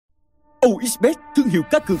OXBet, thương hiệu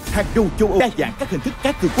cá cược hàng đầu châu Âu, đa dạng các hình thức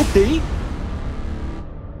cá cược quốc tế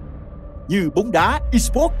như bóng đá,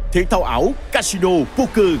 eSports, thể thao ảo, casino,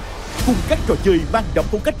 poker cùng các trò chơi mang đậm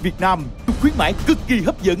phong cách Việt Nam. Khuyến mãi cực kỳ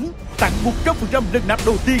hấp dẫn, tặng 100% lần nạp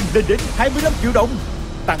đầu tiên lên đến 25 triệu đồng,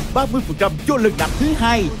 tặng 30% cho lần nạp thứ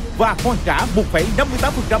hai và hoàn trả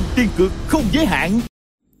 1,58% tiền cược không giới hạn.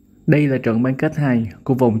 Đây là trận bán kết 2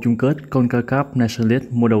 của vòng chung kết CONCACAF Nations League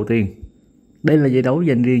mùa đầu tiên. Đây là giải đấu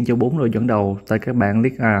dành riêng cho 4 đội dẫn đầu tại các bảng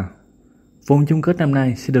Rica. Vòng chung kết năm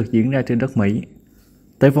nay sẽ được diễn ra trên đất Mỹ.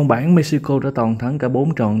 Tại vòng bảng, Mexico đã toàn thắng cả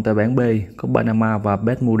 4 trận tại bảng B có Panama và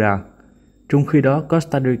Bermuda. Trong khi đó,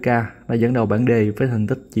 Costa Rica đã dẫn đầu bảng D với thành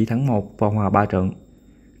tích chỉ thắng 1 và hòa 3 trận.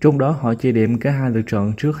 Trong đó họ chia điểm cả 2 lượt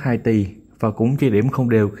trận trước Haiti và cũng chia điểm không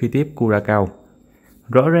đều khi tiếp Curacao.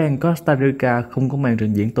 Rõ ràng Costa Rica không có màn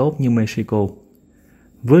trình diễn tốt như Mexico.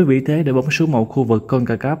 Với vị thế đội bóng số 1 khu vực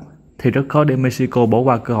CONCACAF thì rất khó để Mexico bỏ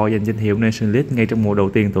qua cơ hội giành danh hiệu Nations League ngay trong mùa đầu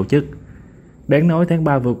tiên tổ chức. Đáng nói tháng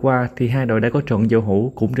 3 vừa qua thì hai đội đã có trận giao hữu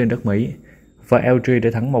cũng trên đất Mỹ và LG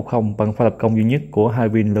đã thắng 1-0 bằng pha lập công duy nhất của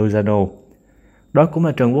Javier Lozano. Đó cũng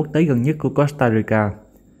là trận quốc tế gần nhất của Costa Rica.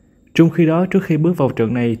 Trong khi đó, trước khi bước vào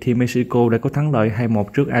trận này thì Mexico đã có thắng lợi 2-1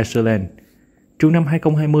 trước Iceland. Trong năm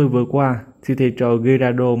 2020 vừa qua thì thầy trò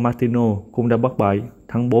Gerardo Martino cũng đã bất bại,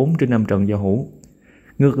 thắng 4 trên 5 trận giao hữu.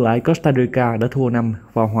 Ngược lại, Costa Rica đã thua 5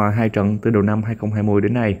 và hòa 2 trận từ đầu năm 2020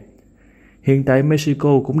 đến nay. Hiện tại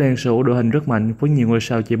Mexico cũng đang sở hữu đội hình rất mạnh với nhiều ngôi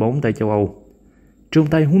sao chơi bóng tại châu Âu. Trong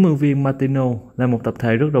tay huấn luyện viên Martino là một tập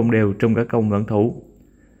thể rất đồng đều trong cả công lẫn thủ.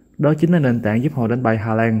 Đó chính là nền tảng giúp họ đánh bại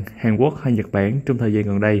Hà Lan, Hàn Quốc hay Nhật Bản trong thời gian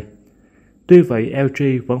gần đây. Tuy vậy,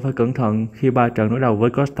 LG vẫn phải cẩn thận khi 3 trận đối đầu với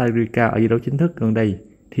Costa Rica ở giải đấu chính thức gần đây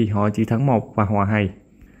thì họ chỉ thắng 1 và hòa 2.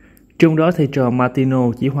 Trong đó thầy trò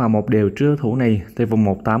Martino chỉ hòa 1 đều trước đối thủ này tại vòng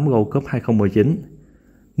 1/8 Gold Cup 2019.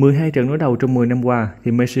 12 trận đối đầu trong 10 năm qua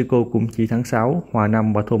thì Mexico cũng chỉ thắng 6, hòa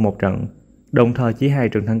 5 và thua 1 trận, đồng thời chỉ 2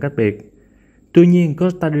 trận thắng cách biệt. Tuy nhiên,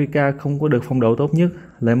 Costa Rica không có được phong độ tốt nhất,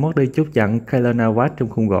 lại mất đi chốt chặn Keylor Navas trong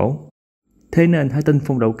khung gỗ. Thế nên hãy tin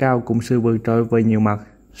phong độ cao cùng sự vượt trội về nhiều mặt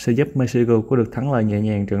sẽ giúp Mexico có được thắng lợi nhẹ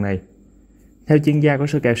nhàng trận này. Theo chuyên gia của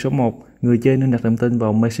số kèo số 1, người chơi nên đặt niềm tin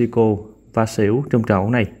vào Mexico và xỉu trong trận đấu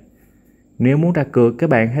này. Nếu muốn đặt cược, các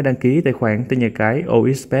bạn hãy đăng ký tài khoản tại nhà cái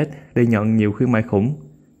OXBet để nhận nhiều khuyến mãi khủng.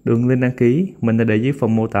 Đường link đăng ký mình đã để dưới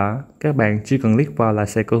phần mô tả, các bạn chỉ cần click vào là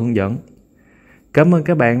sẽ có hướng dẫn. Cảm ơn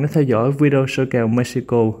các bạn đã theo dõi video số kèo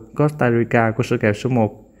Mexico, Costa Rica của số kèo số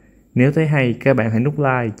 1. Nếu thấy hay, các bạn hãy nút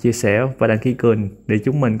like, chia sẻ và đăng ký kênh để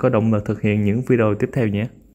chúng mình có động lực thực hiện những video tiếp theo nhé.